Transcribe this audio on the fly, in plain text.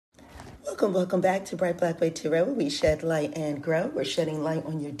Welcome back to Bright Black Way Tarot, where we shed light and grow. We're shedding light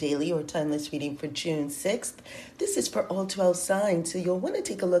on your daily or timeless reading for June 6th. This is for all 12 signs, so you'll want to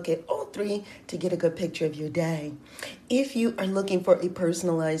take a look at all three to get a good picture of your day. If you are looking for a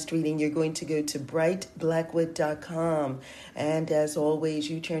personalized reading, you're going to go to brightblackwood.com. And as always,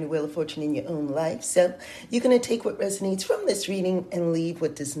 you turn the wheel of fortune in your own life. So you're going to take what resonates from this reading and leave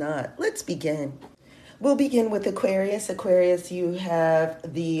what does not. Let's begin. We'll begin with Aquarius. Aquarius, you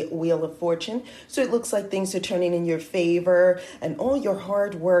have the Wheel of Fortune. So it looks like things are turning in your favor, and all your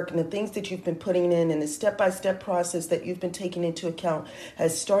hard work and the things that you've been putting in and the step-by-step process that you've been taking into account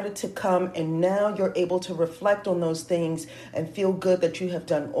has started to come, and now you're able to reflect on those things and feel good that you have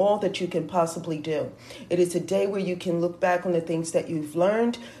done all that you can possibly do. It is a day where you can look back on the things that you've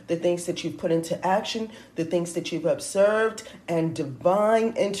learned, the things that you've put into action, the things that you've observed, and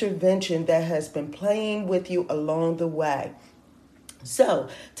divine intervention that has been playing with you along the way. So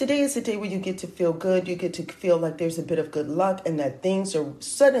today is a day where you get to feel good. You get to feel like there's a bit of good luck and that things are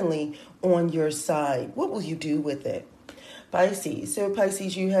suddenly on your side. What will you do with it? Pisces. So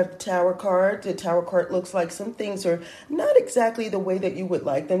Pisces, you have the Tower card. The Tower card looks like some things are not exactly the way that you would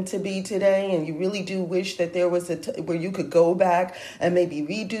like them to be today, and you really do wish that there was where you could go back and maybe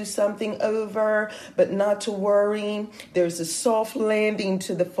redo something over, but not to worry. There's a soft landing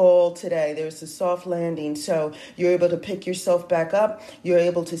to the fall today. There's a soft landing, so you're able to pick yourself back up. You're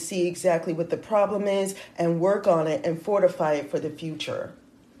able to see exactly what the problem is and work on it and fortify it for the future.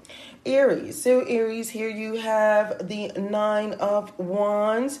 Aries. So Aries, here you have the Nine of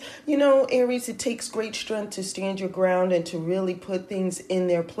Wands. You know, Aries, it takes great strength to stand your ground and to really put things in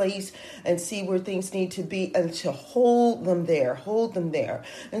their place and see where things need to be and to hold them there.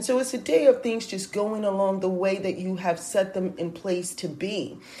 And so it's a day of things just going along the way that you have set them in place to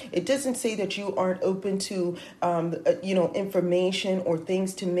be. It doesn't say that you aren't open to, information or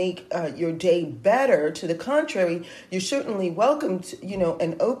things to make your day better. To the contrary, you're certainly welcome to,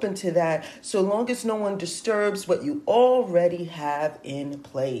 and open to that, so long as no one disturbs what you already have in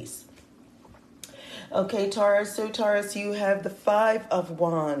place. Okay, Taurus. So Taurus, you have the Five of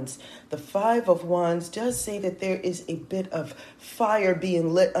Wands. The Five of Wands does say that there is a bit of fire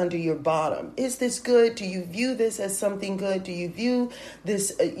being lit under your bottom. Is this good? Do you view this as something good? Do you view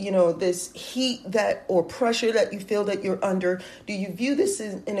this, this heat that or pressure that you feel that you're under? Do you view this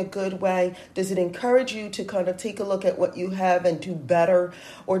in a good way? Does it encourage you to kind of take a look at what you have and do better?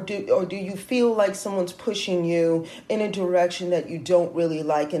 Or do you feel like someone's pushing you in a direction that you don't really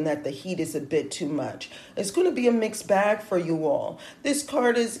like and that the heat is a bit too much? It's going to be a mixed bag for you all. This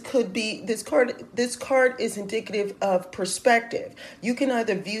card is indicative of perspective. You can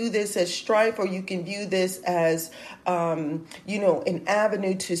either view this as strife or you can view this as an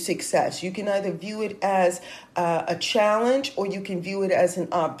avenue to success. You can either view it as a challenge or you can view it as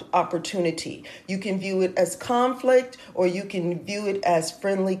an opportunity. You can view it as conflict or you can view it as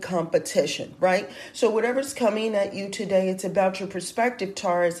friendly competition, right? So whatever's coming at you today, it's about your perspective,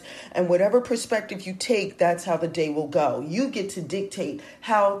 Taurus, and whatever perspective you take, that's how the day will go. You get to dictate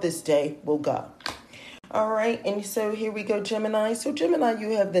how this day will go. All right, and so here we go, Gemini. So Gemini,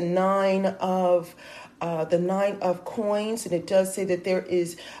 you have the Nine of Coins, and it does say that there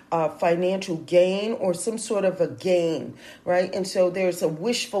is financial gain or some sort of a gain, right? And so there's a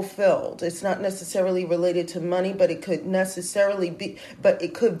wish fulfilled. It's not necessarily related to money, but it could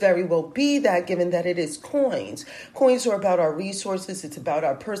very well be that, given that it is coins. Coins are about our resources. It's about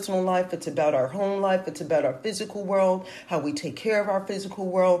our personal life. It's about our home life. It's about our physical world, how we take care of our physical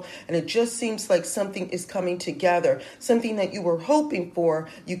world. And it just seems like something is coming together, something that you were hoping for.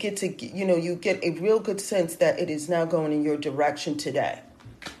 You get a real good sense that it is now going in your direction today.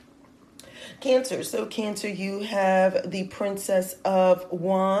 Cancer. So Cancer, you have the Princess of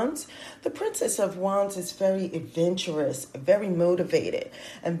Wands. The Princess of Wands is very adventurous, very motivated,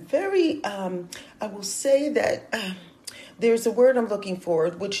 and very, I will say that there's a word I'm looking for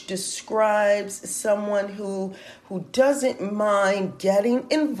which describes someone who doesn't mind getting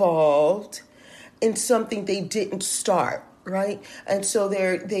involved in something they didn't start. Right. And so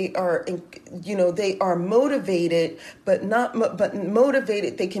they are motivated, but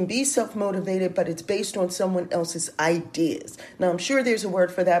motivated. They can be self-motivated, but it's based on someone else's ideas. Now, I'm sure there's a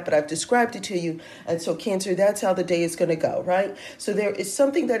word for that, but I've described it to you. And so Cancer, that's how the day is going to go. Right. So there is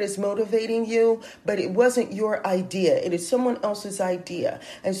something that is motivating you, but it wasn't your idea. It is someone else's idea.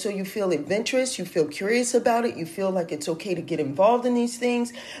 And so you feel adventurous. You feel curious about it. You feel like it's okay to get involved in these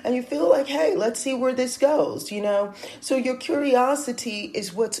things. And you feel like, hey, let's see where this goes. So you're your curiosity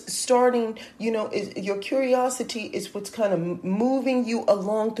is what's starting, your curiosity is what's kind of moving you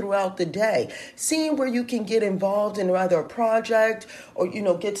along throughout the day. Seeing where you can get involved in either a project or,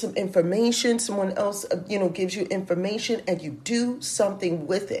 get some information. Someone else, gives you information and you do something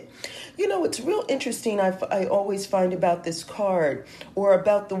with it. It's real interesting. I always find about this card or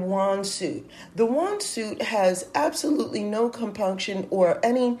about the wand suit. The wand suit has absolutely no compunction or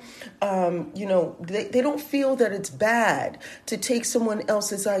any, they don't feel that it's bad to take someone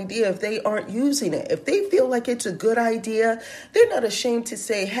else's idea if they aren't using it. If they feel like it's a good idea, they're not ashamed to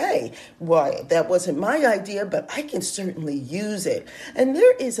say, hey, why, that wasn't my idea, but I can certainly use it. And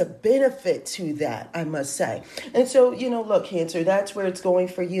there is a benefit to that, I must say. And so, look, Cancer, that's where it's going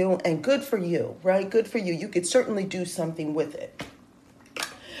for you, and good for you, right? Good for you. You could certainly do something with it.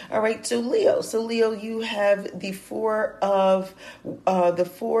 All right, so Leo, you have the Four of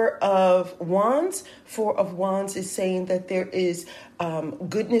Wands. Four of Wands is saying that there is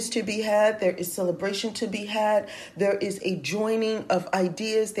goodness to be had. There is celebration to be had. There is a joining of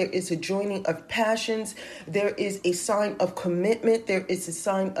ideas. There is a joining of passions. There is a sign of commitment. There is a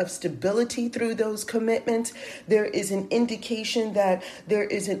sign of stability through those commitments. There is an indication that there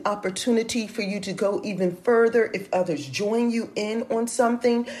is an opportunity for you to go even further if others join you in on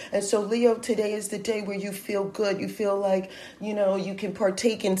something. And so, Leo, today is the day where you feel good. You feel like, you can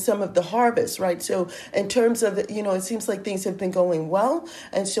partake in some of the harvest, right? So in terms of, it seems like things have been going well.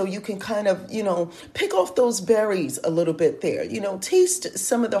 And so you can kind of, pick off those berries a little bit there, taste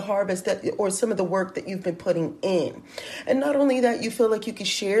some of the harvest or some of the work that you've been putting in. And not only that, you feel like you can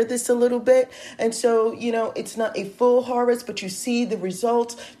share this a little bit. And so, it's not a full harvest, but you see the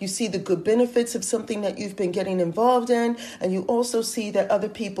results, you see the good benefits of something that you've been getting involved in. And you also see that other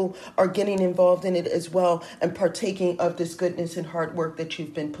people are getting involved in it as well and partaking of this goodness and hard work that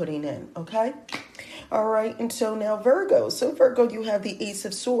you've been putting in. Okay. All right, and so now Virgo. So Virgo, you have the Ace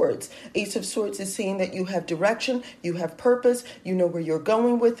of Swords. Ace of Swords is saying that you have direction, you have purpose, you know where you're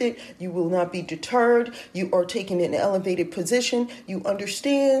going with it, you will not be deterred, you are taking an elevated position, you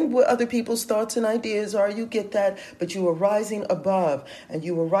understand what other people's thoughts and ideas are, you get that, but you are rising above, and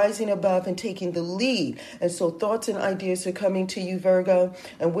you are rising above and taking the lead. And so thoughts and ideas are coming to you, Virgo,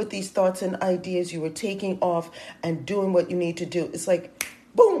 and with these thoughts and ideas, you are taking off and doing what you need to do. It's like,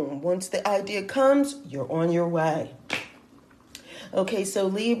 boom, once the idea comes, you're on your way. Okay, so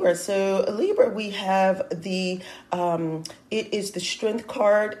Libra. So Libra, we have it is the Strength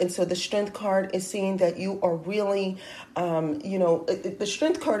card. And so the Strength card is saying that you are really, the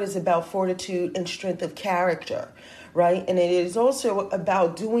Strength card is about fortitude and strength of character, right? And it is also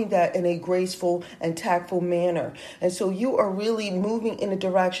about doing that in a graceful and tactful manner. And so you are really moving in a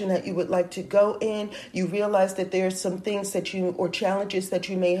direction that you would like to go in. You realize that there are some things or challenges that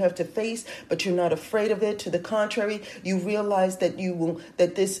you may have to face, but you're not afraid of it. To the contrary, you realize that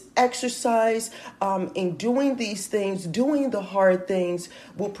that this exercise in doing these things, doing the hard things,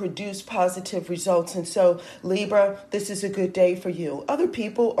 will produce positive results. And so, Libra, this is a good day for you. Other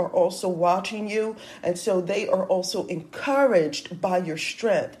people are also watching you, and so they are also encouraged by your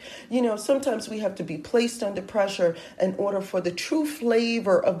strength. Sometimes we have to be placed under pressure in order for the true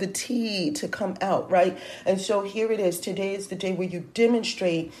flavor of the tea to come out, right? And so here it is. Today is the day where you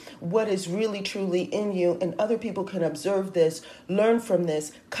demonstrate what is really truly in you, and other people can observe this, learn from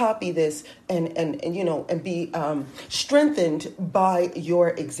this, copy this, and be strengthened by your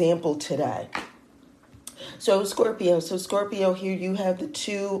example today. So Scorpio, here you have the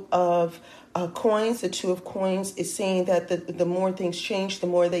Two of coins. The Two of Coins is saying that the more things change, the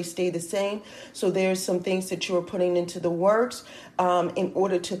more they stay the same. So there's some things that you are putting into the works in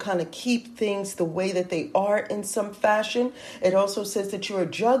order to kind of keep things the way that they are in some fashion. It also says that you are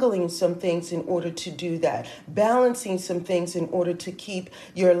juggling some things in order to do that, balancing some things in order to keep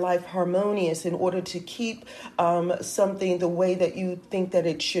your life harmonious, in order to keep something the way that you think that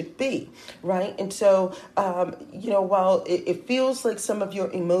it should be, right? And so, while it feels like some of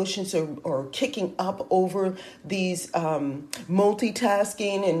your emotions are kicking up over these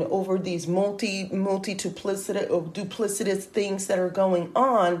multitasking and over these duplicitous things that are going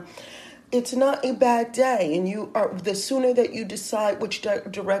on, it's not a bad day. And the sooner that you decide which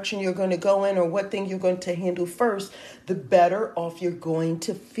direction you're going to go in or what thing you're going to handle first, the better off you're going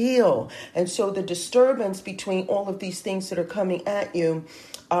to feel. And so the disturbance between all of these things that are coming at you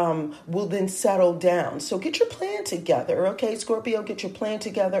will then settle down. So get your plan together, okay, Scorpio? Get your plan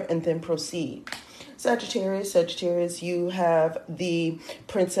together and then proceed. Sagittarius, you have the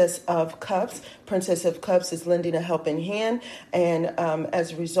Princess of Cups. Princess of Cups is lending a helping hand, and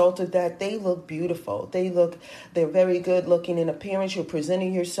as a result of that, they look beautiful. They're very good looking in appearance. You're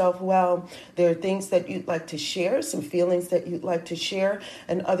presenting yourself well. There are things that you'd like to share, some feelings that you'd like to share,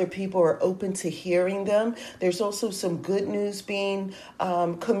 and other people are open to hearing them. There's also some good news being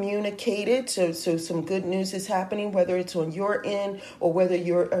communicated. So some good news is happening, whether it's on your end or whether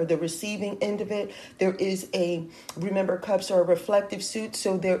you're the receiving end of it. Remember, cups are a reflective suit,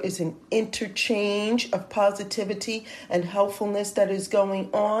 so there is an interchange of positivity and helpfulness that is going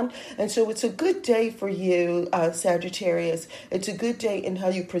on. And so it's a good day for you, Sagittarius. It's a good day in how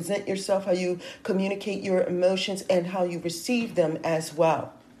you present yourself, how you communicate your emotions, and how you receive them as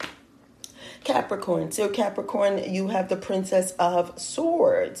well. Capricorn. So Capricorn, you have the Princess of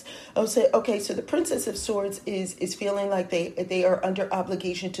Swords. Okay, so the Princess of Swords is feeling like they are under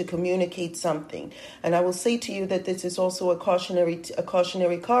obligation to communicate something. And I will say to you that this is also a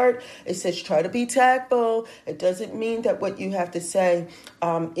cautionary card. It says try to be tactful. It doesn't mean that what you have to say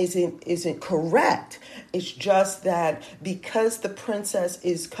isn't correct. It's just that because the princess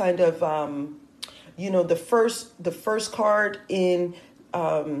is kind of the first card in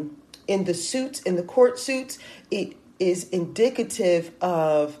the suits, in the court suits, it is indicative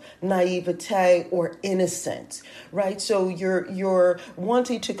of naivete or innocence, right? So you're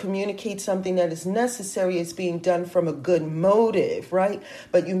wanting to communicate something that is necessary is being done from a good motive, right?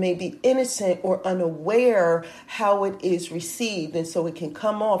 But you may be innocent or unaware how it is received. And so it can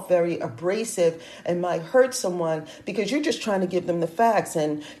come off very abrasive and might hurt someone because you're just trying to give them the facts.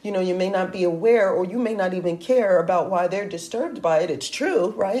 And, you may not be aware or you may not even care about why they're disturbed by it. It's true,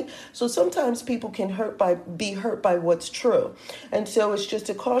 right? So sometimes people can be hurt by what's true. And so it's just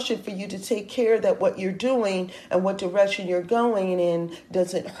a caution for you to take care that what you're doing and what direction you're going in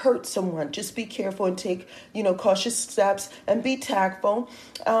doesn't hurt someone. Just be careful and take, cautious steps and be tactful.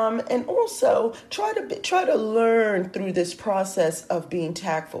 And also try to learn through this process of being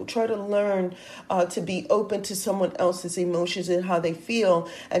tactful. Try to learn to be open to someone else's emotions and how they feel,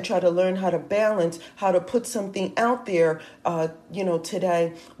 and try to learn how to balance, how to put something out there,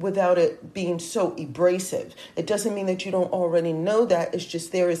 today without it being so abrasive. It doesn't mean that you don't already know that. It's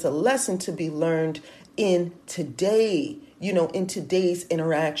just there is a lesson to be learned in today's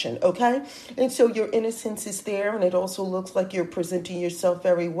interaction, okay? And so your innocence is there, and it also looks like you're presenting yourself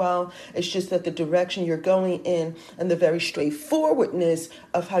very well. It's just that the direction you're going in and the very straightforwardness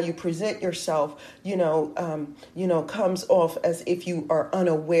of how you present yourself, comes off as if you are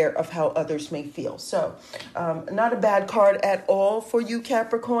unaware of how others may feel. So not a bad card at all for you,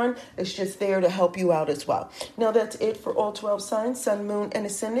 Capricorn. It's just there to help you out as well. Now that's it for all 12 signs, Sun, Moon, and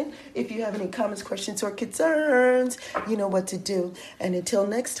Ascendant. If you have any comments, questions, or concerns, you know what to do. And until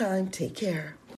next time, take care.